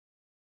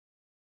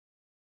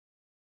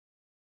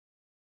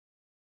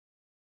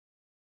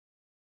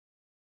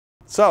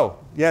So,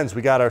 Jens,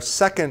 we got our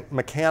second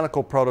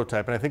mechanical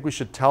prototype, and I think we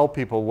should tell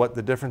people what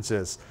the difference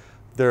is.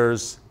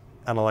 There's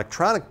an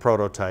electronic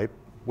prototype,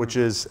 which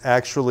is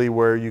actually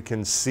where you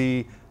can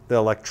see the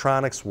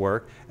electronics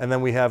work, and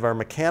then we have our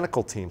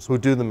mechanical teams who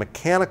do the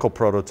mechanical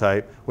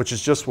prototype, which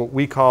is just what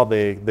we call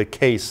the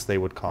case, they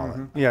would call it.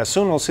 Yeah,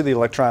 soon we'll see the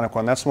electronic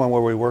one. That's the one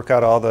where we work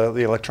out all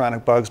the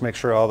electronic bugs, make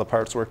sure all the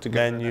parts work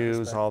together.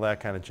 Menus, all that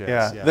kind of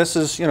jazz. Yeah, this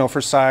is,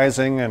 for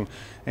sizing and,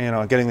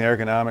 getting the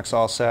ergonomics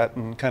all set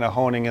and kind of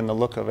honing in the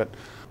look of it.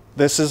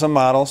 This is a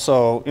model,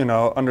 so,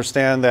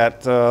 understand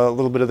that a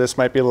little bit of this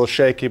might be a little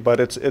shaky, but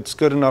it's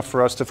good enough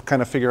for us to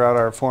kind of figure out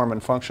our form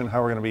and function,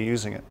 how we're going to be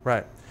using it.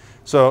 Right.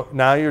 So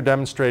now you're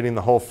demonstrating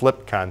the whole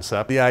flip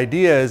concept. The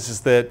idea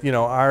is that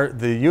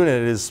the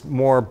unit is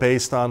more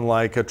based on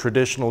like a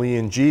traditional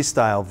E&G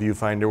style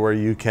viewfinder where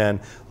you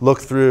can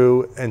look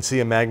through and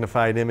see a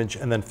magnified image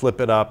and then flip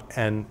it up,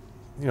 and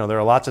there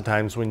are lots of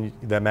times when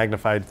that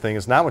magnified thing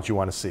is not what you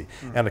want to see.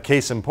 And the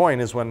case in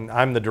point is when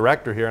I'm the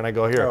director here and I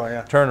go,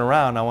 here, turn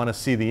around, I want to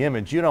see the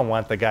image. You don't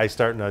want the guy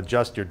starting to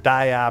adjust your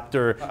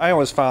diopter. I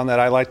always found that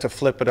I like to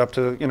flip it up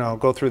to,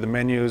 go through the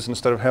menus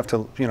instead of have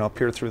to,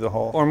 peer through the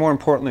hole. Or more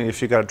importantly,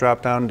 if you got to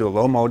drop down and do a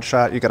low mode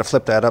shot, you got to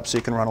flip that up so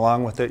you can run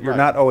along with it. You're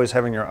not always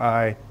having your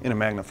eye in a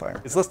magnifier.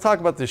 So let's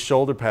talk about this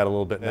shoulder pad a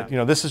little bit.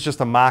 Yeah. This is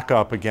just a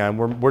mock-up again.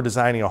 We're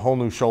designing a whole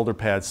new shoulder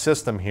pad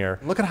system here.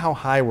 Look at how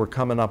high we're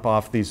coming up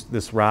off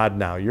this rod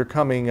now. You're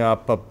coming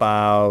up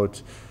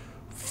about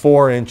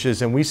 4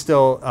 inches, and we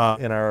still,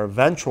 in our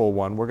eventual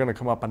one, we're going to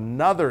come up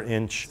another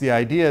inch. The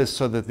idea is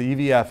so that the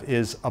EVF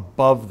is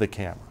above the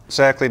camera.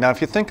 Exactly. Now, if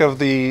you think of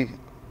the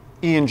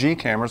E&G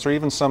cameras, or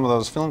even some of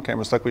those film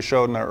cameras like we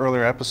showed in our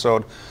earlier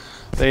episode,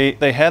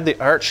 they had the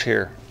arch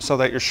here so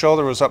that your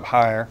shoulder was up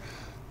higher,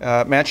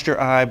 matched your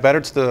eye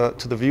better to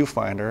the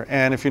viewfinder.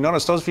 And if you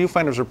notice, those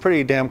viewfinders are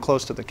pretty damn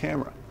close to the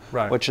camera.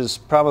 Right. Which is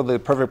probably the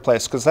perfect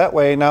place, because that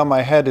way now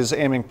my head is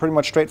aiming pretty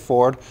much straight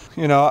forward.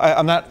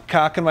 I'm not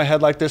cocking my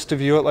head like this to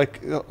view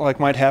it like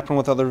might happen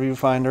with other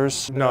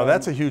viewfinders. No,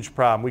 that's a huge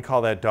problem. We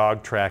call that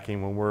dog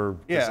tracking when we're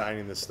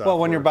designing this stuff. Well,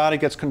 when your body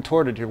gets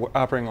contorted, you're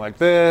operating like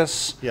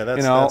this,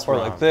 that's or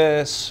wrong. like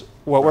this.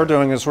 What we're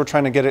doing is we're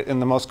trying to get it in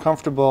the most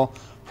comfortable,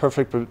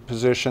 perfect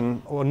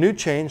position. Well, new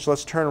change,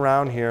 let's turn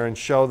around here and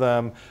show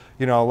them.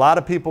 A lot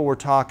of people were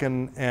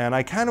talking, and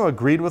I kind of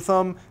agreed with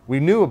them.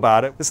 We knew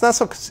about it. It's not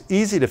so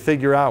easy to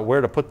figure out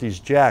where to put these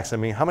jacks. I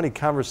mean, how many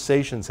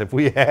conversations have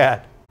we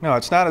had? No,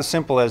 it's not as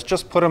simple as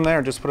just put them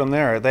there, just put them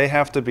there. They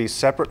have to be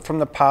separate from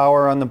the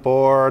power on the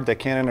board. They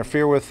can't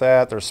interfere with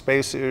that. There's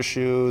space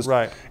issues.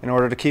 Right. In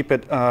order to keep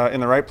it in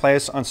the right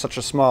place on such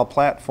a small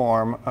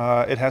platform,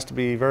 it has to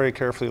be very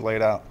carefully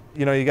laid out.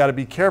 You got to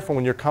be careful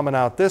when you're coming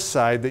out this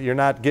side that you're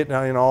not getting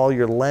all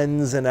your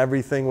lens and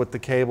everything with the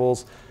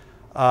cables.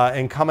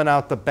 And coming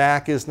out the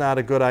back is not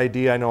a good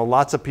idea. I know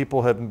lots of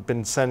people have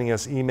been sending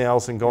us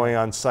emails and going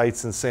on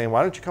sites and saying,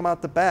 why don't you come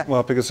out the back?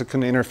 Well, because it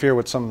can interfere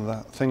with some of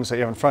the things that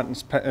you have in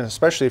front,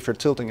 especially if you're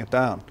tilting it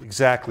down.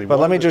 Exactly. But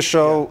let me just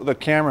show the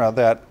camera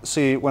that,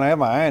 see, when I have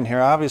my eye in here,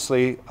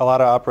 obviously a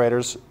lot of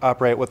operators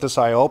operate with this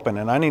eye open,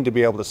 and I need to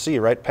be able to see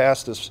right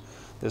past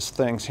this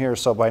thing here.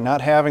 So by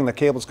not having the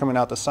cables coming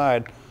out the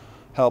side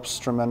helps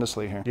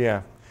tremendously here.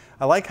 Yeah.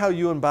 I like how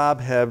you and Bob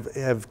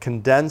have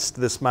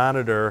condensed this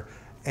monitor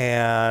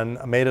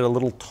and made it a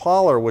little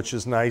taller, which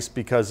is nice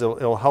because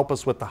it'll help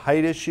us with the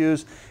height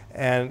issues,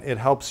 and it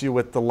helps you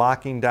with the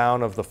locking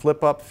down of the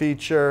flip-up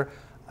feature.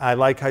 I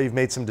like how you've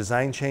made some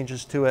design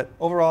changes to it.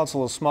 Overall, it's a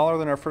little smaller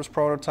than our first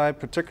prototype,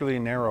 particularly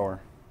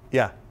narrower.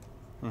 Yeah.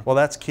 Well,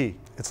 that's key.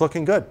 It's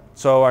looking good.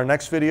 So our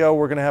next video,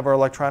 we're going to have our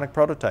electronic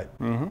prototype.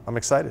 I'm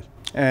excited.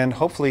 And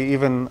hopefully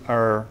even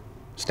our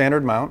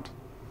standard mount,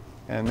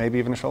 and maybe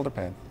even a shoulder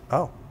pad.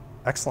 Oh,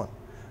 excellent.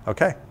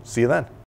 Okay, see you then.